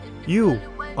You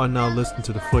are now listening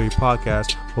to the Flurry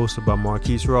Podcast, hosted by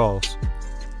Marquise Rawls.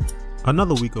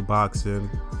 Another week of boxing,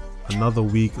 another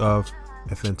week of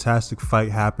a fantastic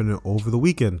fight happening over the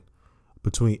weekend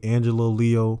between Angelo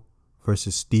Leo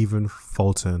versus Stephen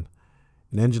Fulton.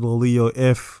 And Angelo Leo,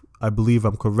 if I believe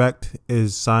I'm correct,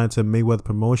 is signed to Mayweather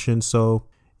Promotions, so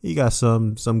he got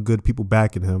some good people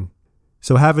backing him.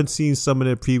 So having seen some of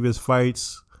their previous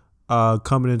fights,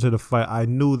 coming into the fight, I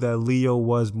knew that Leo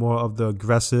was more of the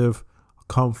aggressive,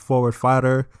 come forward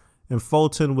fighter, and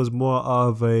Fulton was more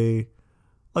of a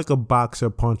boxer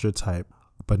puncher type,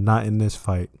 but not in this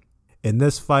fight. In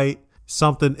this fight,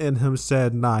 something in him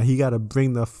said, nah, he got to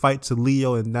bring the fight to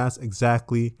Leo, and that's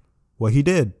exactly what he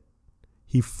did.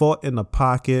 He fought in the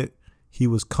pocket. He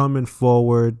was coming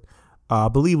forward. I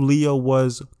believe Leo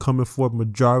was coming forward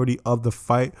majority of the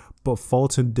fight, but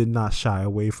Fulton did not shy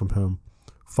away from him.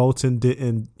 Fulton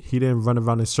didn't run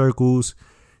around in circles.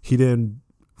 He didn't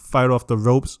fight off the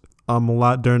ropes a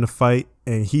lot during the fight,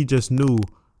 and he just knew,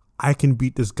 I can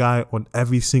beat this guy on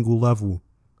every single level.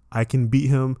 I can beat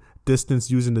him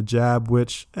distance using the jab,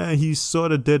 which he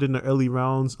sort of did in the early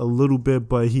rounds a little bit,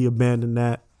 but he abandoned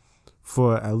that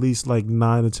for at least like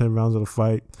 9 to 10 rounds of the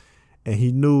fight. And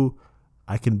he knew,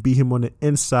 I can beat him on the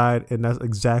inside, and that's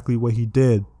exactly what he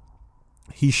did.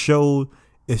 He showed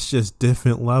it's just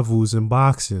different levels in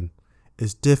boxing.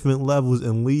 It's different levels.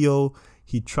 And Leo,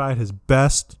 he tried his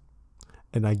best,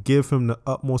 and I give him the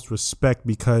utmost respect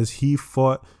because he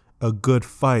fought a good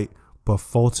fight, but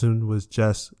Fulton was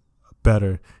just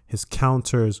better. His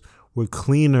counters were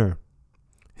cleaner.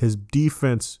 His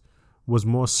defense was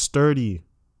more sturdy,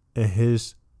 and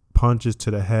his punches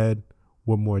to the head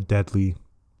were more deadly.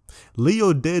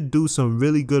 Leo did do some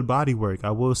really good body work,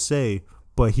 I will say,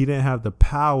 but he didn't have the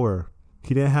power.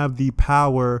 He didn't have the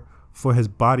power for his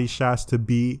body shots to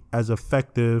be as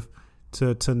effective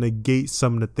to negate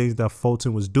some of the things that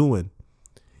Fulton was doing.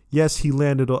 Yes,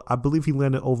 I believe he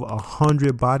landed over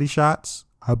 100 body shots.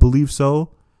 I believe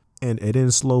so. And it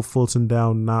didn't slow Fulton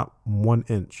down not 1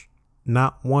 inch.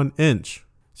 Not 1 inch.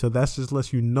 So that just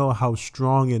lets you know how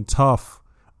strong and tough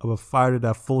of a fighter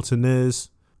that Fulton is.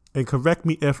 And correct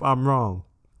me if I'm wrong.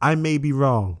 I may be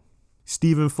wrong.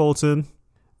 Stephen Fulton,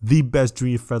 the best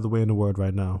junior featherweight in the world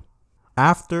right now.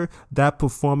 After that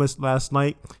performance last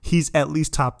night, he's at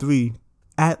least top 3.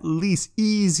 At least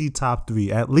easy top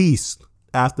 3. At least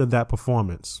after that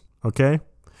performance. Okay?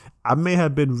 I may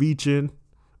have been reaching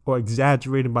or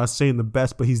exaggerating by saying the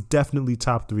best, but he's definitely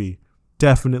top 3.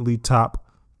 Definitely top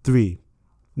 3.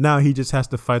 Now he just has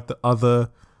to fight the other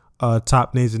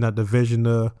top names in that division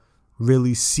to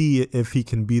really see if he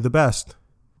can be the best.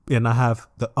 And I have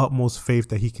the utmost faith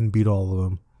that he can beat all of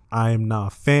them. I am now a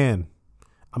fan.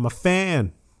 I'm a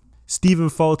fan. Stephen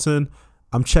Fulton,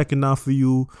 I'm checking out for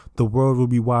you. The world will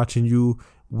be watching you,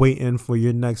 waiting for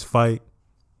your next fight.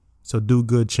 So do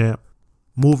good, champ.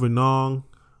 Moving on,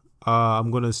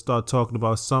 I'm going to start talking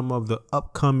about some of the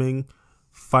upcoming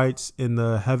fights in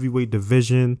the heavyweight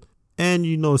division. And,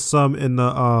 some in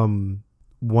the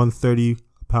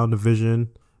 130-pound division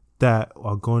that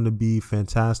are going to be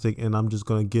fantastic. And I'm just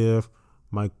going to give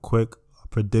my quick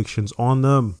predictions on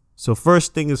them. So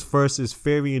first thing is first is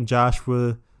Fury and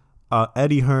Joshua.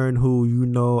 Eddie Hearn,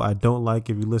 who I don't like.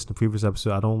 If you listen to the previous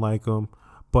episode, I don't like him.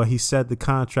 But he said the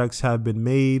contracts have been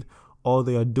made. All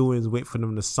they are doing is wait for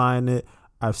them to sign it.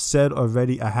 I've said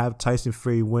already I have Tyson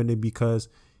Fury winning because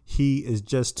he is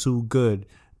just too good.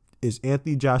 Is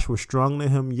Anthony Joshua stronger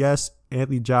than him? Yes,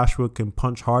 Anthony Joshua can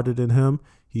punch harder than him.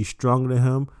 He's stronger than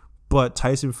him. But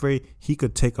Tyson Fury, he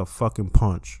could take a fucking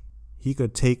punch. He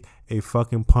could take a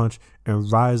fucking punch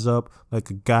and rise up like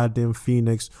a goddamn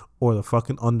phoenix or the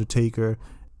fucking Undertaker,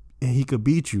 and he could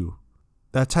beat you.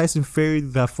 That Tyson Fury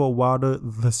that fought Wilder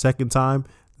the second time,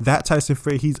 that Tyson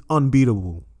Fury, he's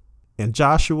unbeatable. And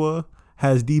Joshua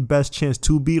has the best chance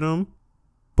to beat him,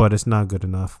 but it's not good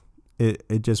enough.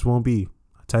 It just won't be.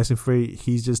 Tyson Fury,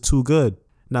 he's just too good.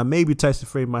 Now, maybe Tyson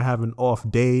Fury might have an off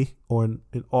day or an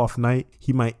off night.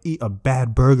 He might eat a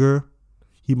bad burger.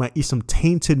 He might eat some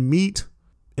tainted meat,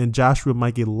 and Joshua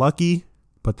might get lucky,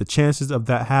 but the chances of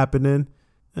that happening,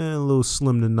 a little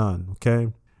slim to none,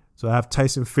 okay? So I have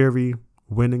Tyson Fury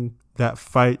winning that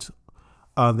fight.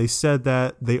 They said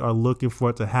that they are looking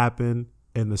for it to happen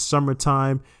in the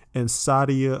summertime in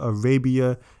Saudi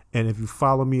Arabia, and if you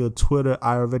follow me on Twitter,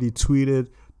 I already tweeted,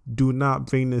 do not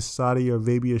bring this Saudi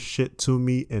Arabia shit to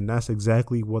me, and that's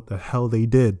exactly what the hell they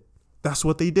did. That's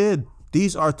what they did.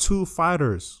 These are two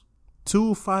fighters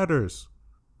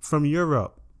from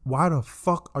Europe. Why the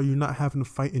fuck are you not having a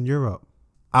fight in Europe?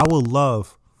 I would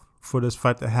love for this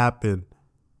fight to happen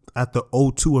at the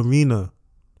O2 Arena.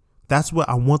 That's what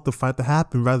I want the fight to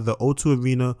happen, rather the O2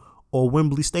 Arena or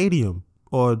Wembley Stadium.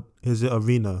 Or is it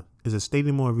arena? Is it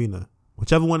stadium or arena?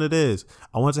 Whichever one it is.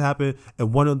 I want it to happen at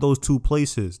one of those two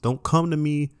places. Don't come to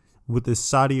me with this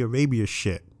Saudi Arabia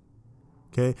shit.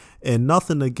 Okay? And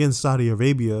nothing against Saudi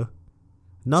Arabia.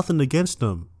 Nothing against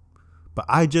them. But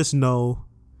I just know,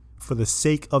 for the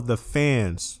sake of the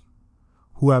fans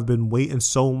who have been waiting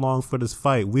so long for this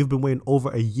fight, we've been waiting over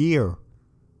a year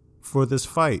for this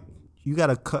fight. You got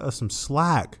to cut us some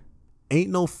slack.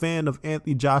 Ain't no fan of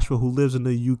Anthony Joshua who lives in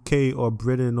the UK or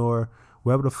Britain or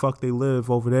wherever the fuck they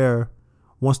live over there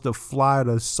wants to fly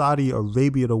to Saudi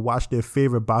Arabia to watch their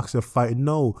favorite boxer fight.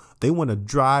 No, they want to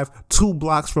drive 2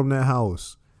 blocks from their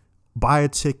house, buy a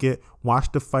ticket,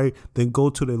 watch the fight, then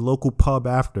go to their local pub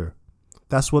after.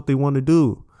 That's what they want to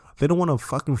do. They don't want to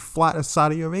fucking fly to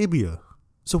Saudi Arabia.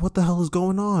 So what the hell is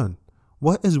going on?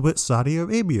 What is with Saudi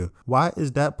Arabia? Why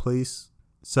is that place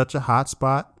such a hot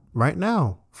spot right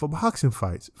now for boxing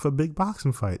fights, for big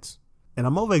boxing fights? And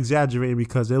I'm over exaggerating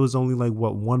because there was only like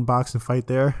one boxing fight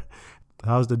there.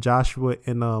 That was the Joshua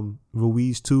and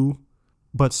Ruiz 2.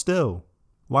 But still,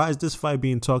 why is this fight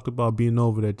being talked about being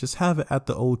over there? Just have it at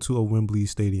the O2 or Wembley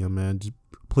Stadium, man. Just,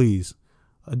 please.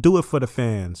 Do it for the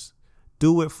fans.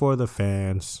 Do it for the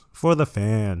fans. For the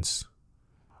fans.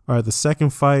 All right, the second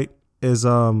fight is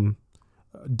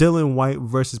Dillian Whyte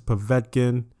versus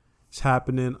Povetkin. It's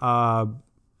happening.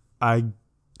 I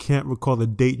can't recall the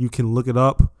date. You can look it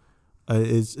up.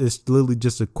 It's literally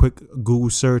just a quick Google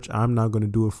search. I'm not going to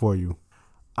do it for you.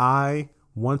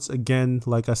 Once again,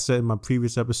 like I said in my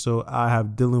previous episode, I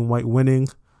have Dillian Whyte winning.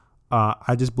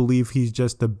 I just believe he's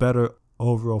just the better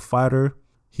overall fighter.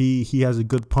 He has a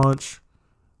good punch.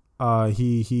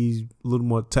 He's a little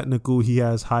more technical. He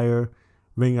has higher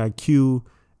ring IQ.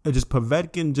 It just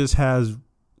Povetkin just has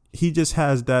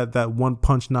that one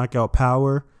punch knockout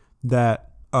power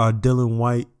that Dillian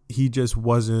Whyte, he just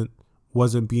wasn't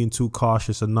being too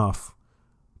cautious enough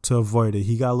to avoid it.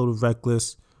 He got a little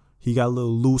reckless. He got a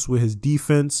little loose with his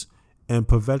defense, and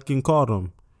Povetkin caught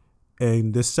him.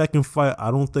 And this second fight,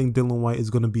 I don't think Dillian Whyte is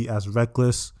going to be as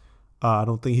reckless. I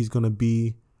don't think he's going to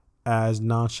be as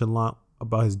nonchalant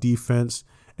about his defense.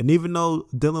 And even though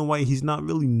Dillian Whyte, he's not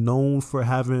really known for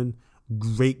having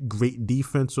great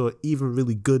defense or even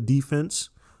really good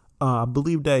defense, I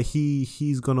believe that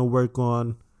he's going to work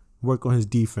on his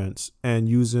defense and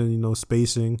using,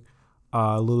 spacing,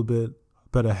 a little bit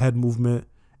better head movement,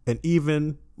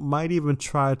 and might even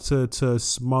try to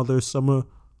smother some of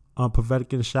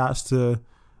Povetkin's shots to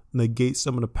negate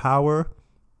some of the power.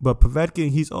 But Povetkin,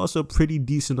 he's also pretty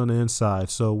decent on the inside,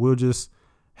 so we'll just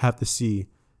have to see.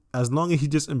 As long as he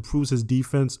just improves his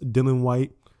defense, Dillian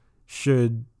Whyte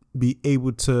should be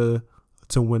able to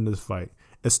win this fight.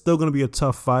 It's still going to be a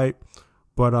tough fight,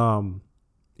 but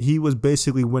he was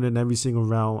basically winning every single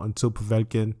round until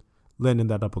Povetkin landed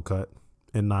that uppercut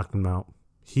and knocked him out.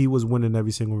 He was winning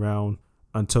every single round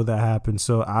until that happened.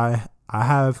 So I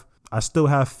still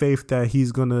have faith that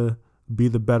he's gonna be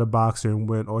the better boxer and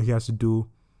win. All he has to do,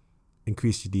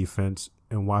 increase your defense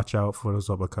and watch out for those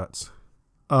uppercuts.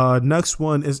 Next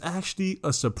one is actually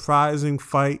a surprising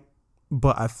fight,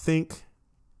 but I think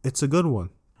it's a good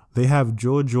one. They have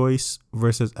Joe Joyce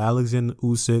versus Alexander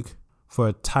Usyk for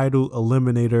a title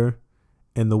eliminator,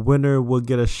 and the winner will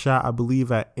get a shot, I believe,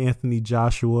 at Anthony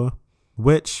Joshua,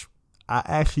 which I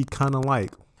actually kind of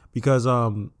like, because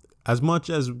as much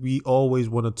as we always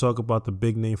want to talk about the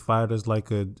big name fighters like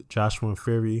a Joshua and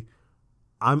Fury,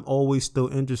 I'm always still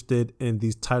interested in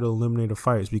these title eliminator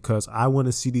fights because I want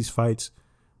to see these fights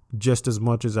just as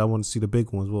much as I want to see the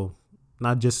big ones. Well,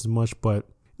 not just as much, but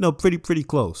pretty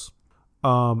close.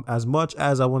 As much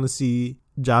as I want to see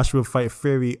Joshua fight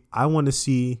Fury, I want to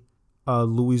see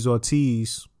Luis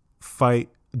Ortiz fight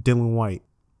Dillian Whyte.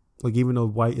 Like, even though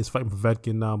Whyte is fighting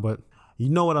Povetkin now, but you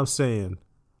know what I'm saying.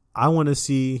 I want to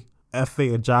see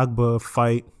Efe Ajagba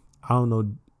fight,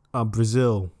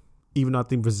 Brazil. Even though I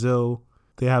think Brazil,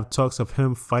 they have talks of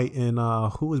him fighting,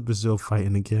 who is Brazil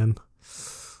fighting again?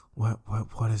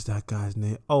 What is that guy's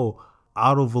name? Oh,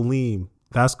 Otto Valim.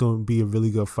 That's going to be a really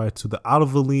good fight too. The Otto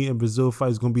Valim and Brazil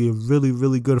fight is going to be a really,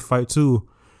 really good fight too.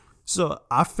 So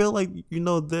I feel like,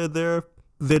 they're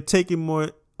taking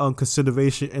more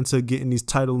consideration into getting these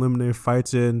title eliminator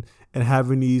fights in and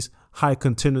having these high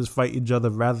contenders fight each other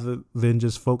rather than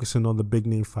just focusing on the big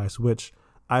name fights, which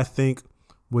I think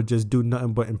would just do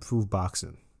nothing but improve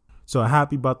boxing. So I'm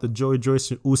happy about the Joe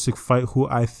Joyce and Usyk fight, who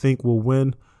I think will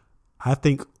win. I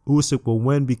think Usyk will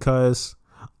win because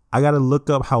I got to look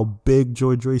up how big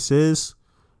Joe Joyce is.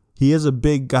 He is a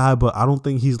big guy, but I don't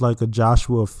think he's like a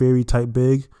Joshua or Fury type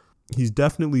big. He's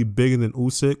definitely bigger than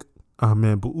Usyk. Oh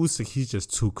man, but Usyk, he's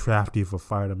just too crafty of a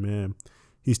fighter, man.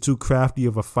 He's too crafty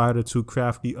of a fighter, too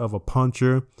crafty of a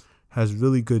puncher. Has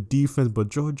really good defense, but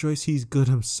Joe Joyce, he's good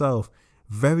himself.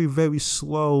 Very, very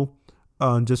slow,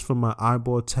 just from my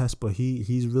eyeball test, but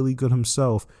he's really good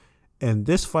himself. And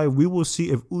this fight, we will see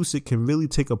if Usyk can really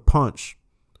take a punch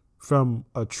from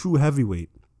a true heavyweight.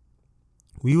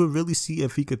 We will really see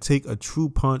if he could take a true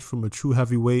punch from a true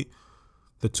heavyweight.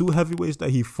 The two heavyweights that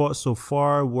he fought so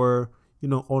far were,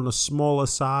 on the smaller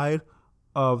side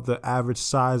of the average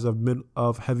size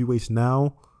of heavyweights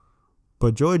now.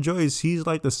 But Joe Joyce, he's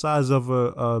like the size of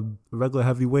a regular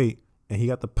heavyweight, and he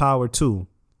got the power too.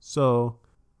 So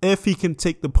if he can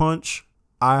take the punch,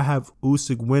 I have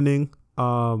Usyk winning.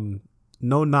 No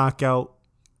knockout.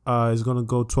 Is going to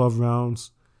go 12 rounds.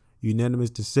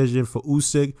 Unanimous decision for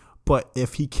Usyk. But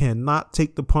if he cannot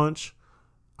take the punch,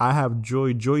 I have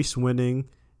Joe Joyce winning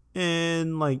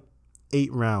in like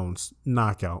 8 rounds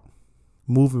knockout.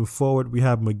 Moving forward, we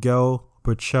have Miguel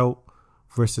Berchelt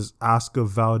versus Oscar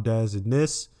Valdez. In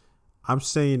this, I'm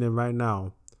saying it right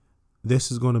now,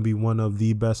 this is going to be one of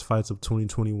the best fights of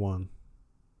 2021.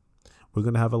 We're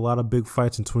going to have a lot of big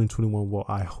fights in 2021. Well,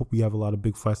 I hope we have a lot of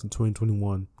big fights in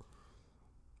 2021.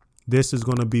 This is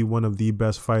going to be one of the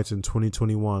best fights in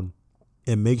 2021.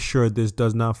 And make sure this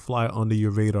does not fly under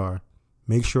your radar.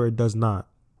 Make sure it does not.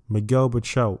 Miguel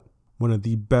Berchelt, one of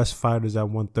the best fighters at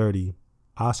 130.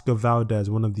 Oscar Valdez,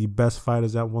 one of the best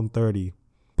fighters at 130.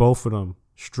 Both of them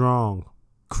strong,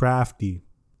 crafty,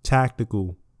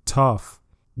 tactical, tough,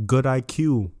 good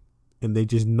IQ, and they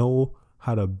just know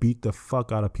how to beat the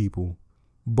fuck out of people.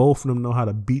 Both of them know how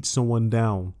to beat someone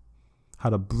down, how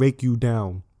to break you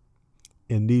down.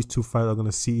 And these two fighters are going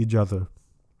to see each other.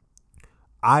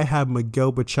 I have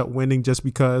Miguel Berchelt winning just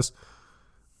because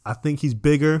I think he's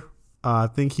bigger. I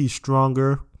think he's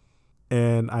stronger.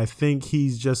 And I think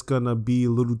he's just going to be a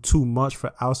little too much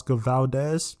for Oscar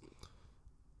Valdez.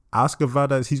 Oscar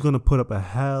Valdez, he's going to put up a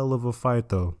hell of a fight,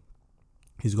 though.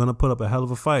 He's going to put up a hell of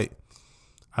a fight.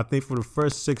 I think for the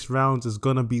first 6 rounds, it's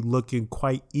going to be looking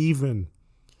quite even.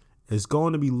 It's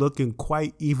going to be looking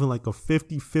quite even, like a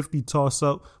 50-50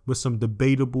 toss-up with some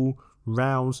debatable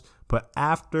rounds. But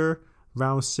after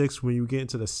round 6, when you get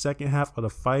into the second half of the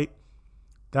fight,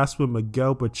 that's when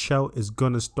Miguel Berchelt is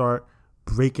going to start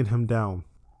breaking him down.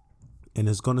 And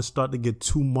it's going to start to get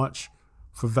too much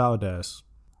for Valdez.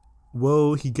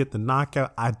 Will he get the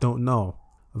knockout? I don't know.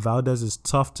 Valdez is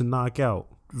tough to knock out.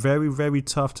 Very, very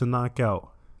tough to knock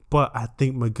out. But I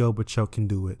think Miguel Berchelt can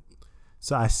do it.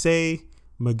 So I say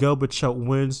Miguel Berchelt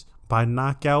wins by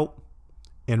knockout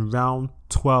in round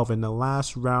 12. In the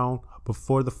last round,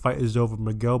 before the fight is over,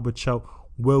 Miguel Berchelt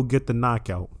will get the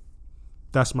knockout.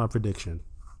 That's my prediction.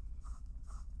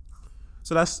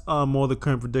 So that's more the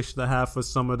current predictions I have for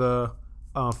some of the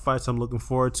fights I'm looking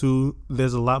forward to.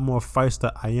 There's a lot more fights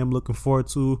that I am looking forward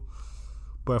to.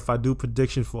 But if I do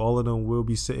predictions for all of them, we'll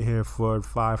be sitting here for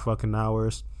 5 fucking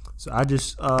hours. So I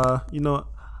just, I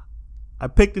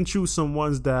picked and choose some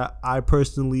ones that I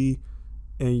personally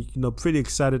and, pretty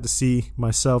excited to see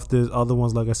myself. There's other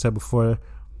ones, like I said before,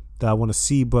 that I want to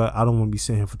see, but I don't want to be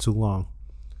sitting here for too long.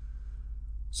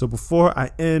 So before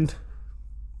I end,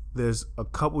 there's a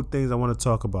couple things I want to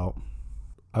talk about.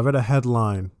 I read a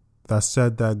headline that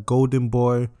said that Golden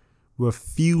Boy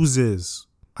refuses,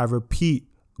 I repeat,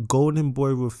 Golden Boy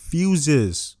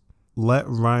refuses let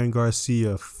Ryan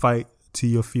Garcia fight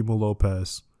Teofimo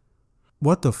Lopez.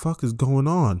 What the fuck is going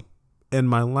on? In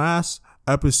my last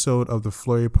episode of the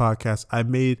Flurry podcast,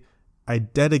 I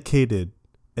dedicated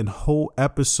a whole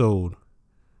episode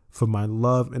for my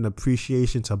love and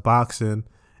appreciation to boxing.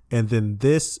 And then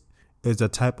this is the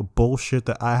type of bullshit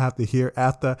that I have to hear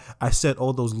after I said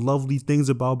all those lovely things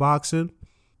about boxing.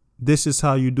 This is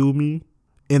how you do me.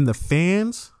 And the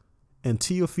fans and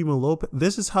Teofimo Lopez,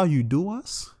 this is how you do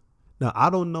us? Now,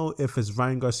 I don't know if it's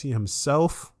Ryan Garcia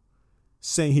himself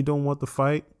saying he don't want the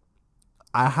fight.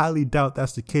 I highly doubt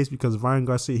that's the case because Ryan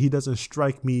Garcia, he doesn't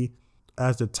strike me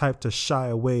as the type to shy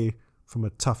away from a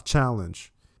tough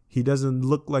challenge. He doesn't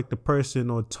look like the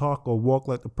person or talk or walk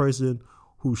like the person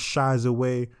who shies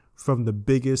away from the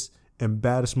biggest and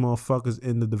baddest motherfuckers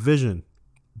in the division.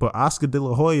 But Oscar De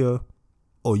La Hoya,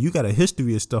 you got a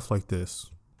history of stuff like this.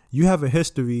 You have a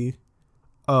history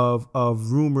of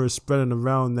rumors spreading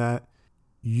around that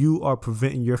you are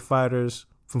preventing your fighters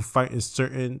from fighting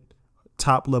certain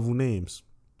top level names.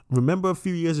 Remember a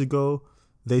few years ago,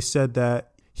 they said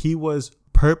that he was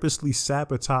purposely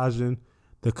sabotaging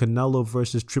the Canelo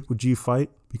versus Triple G fight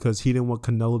because he didn't want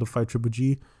Canelo to fight Triple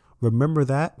G. Remember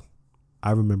that?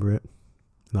 I remember it,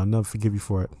 and I'll never forgive you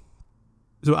for it.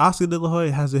 So Oscar De La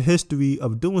Hoya has a history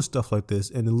of doing stuff like this,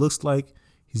 and it looks like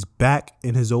He's back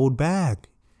in his old bag.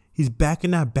 He's back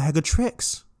in that bag of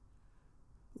tricks.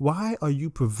 Why are you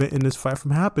preventing this fight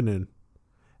from happening?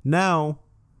 Now,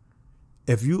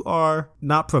 if you are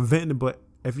not preventing it, but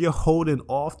if you're holding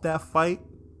off that fight,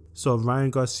 so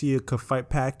Ryan Garcia could fight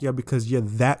Pacquiao because you're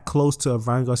that close to a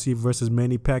Ryan Garcia versus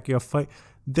Manny Pacquiao fight,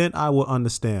 then I will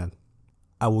understand.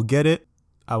 I will get it.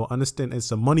 I will understand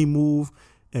it's a money move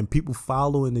and people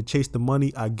follow and they chase the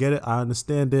money. I get it. I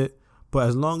understand it. But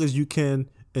as long as you can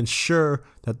ensure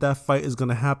that that fight is going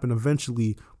to happen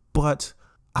eventually, but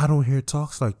I don't hear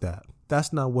talks like that.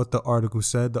 That's not what the article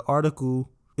said. The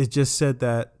article, it just said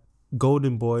that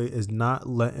Golden Boy is not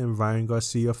letting Ryan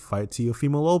Garcia fight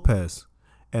Teofimo Lopez.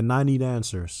 And I need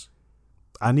answers.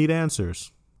 I need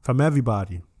answers from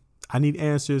everybody. I need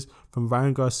answers from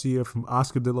Ryan Garcia, from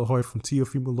Oscar De La Hoya, from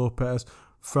Teofimo Lopez,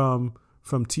 from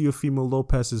Teofimo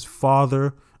Lopez's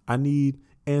father. I need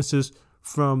answers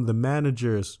from the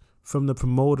managers, from the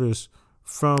promoters,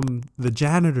 from the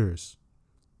janitors,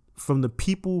 from the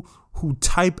people who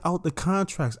type out the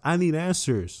contracts. I need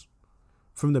answers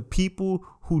from the people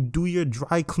who do your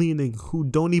dry cleaning, who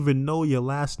don't even know your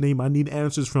last name. I need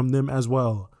answers from them as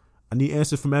well. I need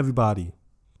answers from everybody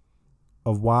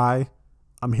of why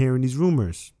I'm hearing these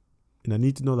rumors. And I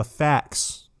need to know the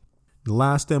facts. The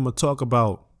last thing I'm going to talk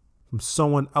about from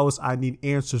someone else I need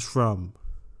answers from.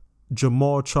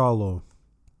 Jermall Charlo.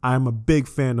 I'm a big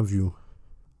fan of you.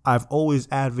 I've always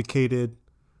advocated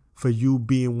for you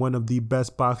being one of the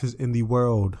best boxers in the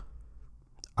world.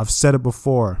 I've said it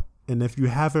before. And if you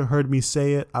haven't heard me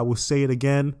say it, I will say it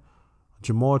again.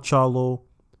 Jermall Charlo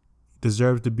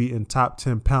deserves to be in top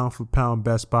 10 pound for pound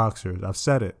best boxers. I've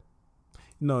said it.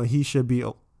 You know, he should be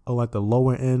like the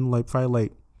lower end, like probably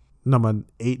like number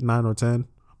 8, 9, or 10.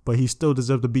 But he still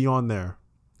deserves to be on there.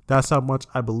 That's how much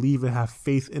I believe and have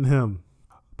faith in him.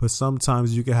 But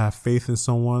sometimes you can have faith in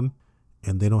someone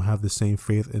and they don't have the same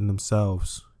faith in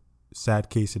themselves. Sad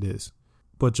case it is.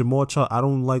 But Jermall Charlo, I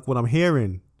don't like what I'm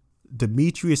hearing.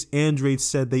 Demetrius Andrade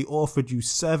said they offered you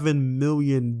 $7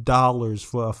 million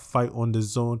for a fight on the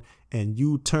zone and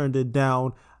you turned it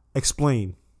down.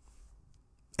 Explain.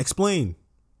 $7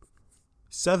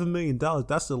 million,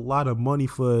 that's a lot of money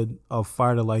for a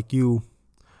fighter like you.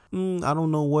 I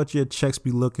don't know what your checks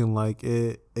be looking like.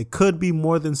 It could be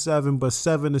more than 7, but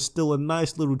 7 is still a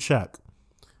nice little check.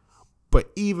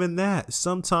 But even that,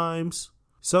 sometimes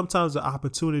the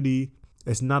opportunity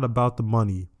is not about the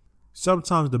money.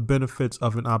 Sometimes the benefits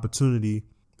of an opportunity,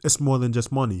 it's more than just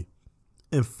money.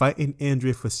 And fighting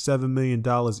Andrade for $7 million,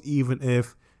 even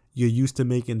if you're used to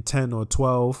making 10 or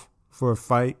 12 for a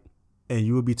fight, and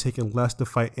you will be taking less to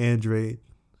fight Andrade,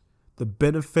 the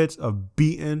benefits of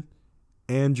beating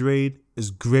Andrade is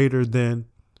greater than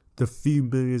the few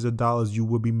millions of dollars you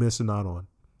will be missing out on.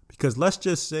 Because let's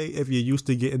just say if you're used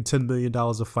to getting $10 million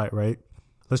a fight, right?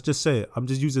 Let's just say it. I'm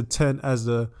just using 10 as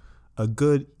a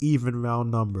good even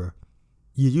round number.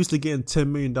 You're used to getting $10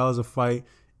 million a fight,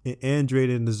 and Andrade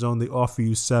in the zone, they offer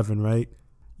you 7, right?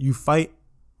 You fight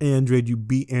Andrade, you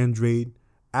beat Andrade.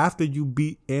 After you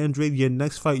beat Andrade, your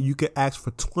next fight, you can ask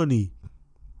for 20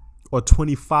 or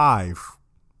 25.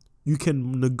 You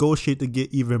can negotiate to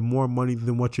get even more money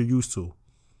than what you're used to.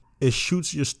 It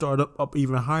shoots your startup up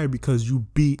even higher because you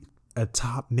beat a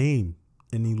top name,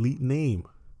 an elite name.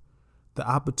 The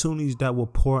opportunities that will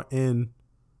pour in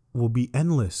will be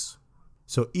endless.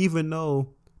 So even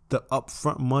though the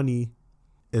upfront money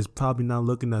is probably not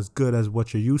looking as good as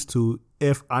what you're used to,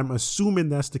 if I'm assuming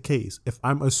that's the case, if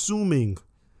I'm assuming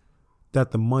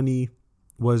that the money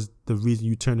was the reason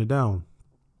you turned it down,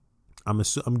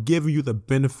 I'm giving you the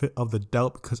benefit of the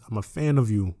doubt because I'm a fan of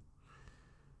you.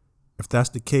 If that's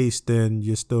the case, then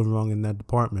you're still wrong in that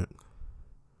department.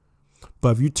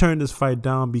 But if you turn this fight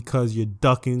down because you're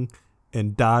ducking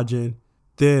and dodging,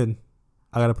 then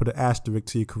I got to put an asterisk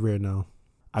to your career now.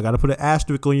 I got to put an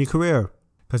asterisk on your career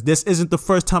because this isn't the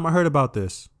first time I heard about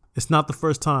this. It's not the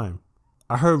first time.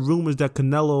 I heard rumors that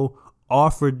Canelo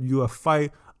offered you a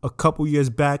fight a couple years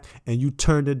back and you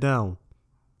turned it down.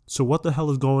 So what the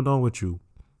hell is going on with you?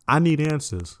 I need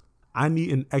answers. I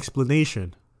need an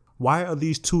explanation. Why are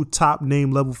these two top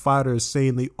name level fighters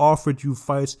saying they offered you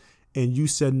fights and you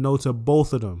said no to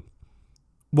both of them?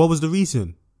 What was the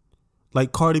reason?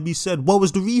 Like Cardi B said, what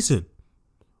was the reason?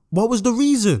 What was the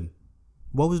reason?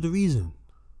 What was the reason?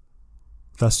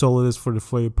 That's all it is for the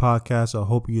Flair podcast. I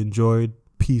hope you enjoyed.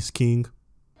 Peace, King.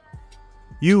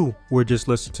 You were just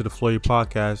listening to the Flair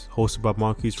podcast hosted by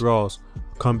Marquise Rawls.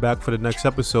 Come back for the next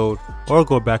episode or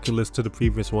go back and listen to the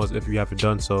previous ones if you haven't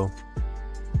done so.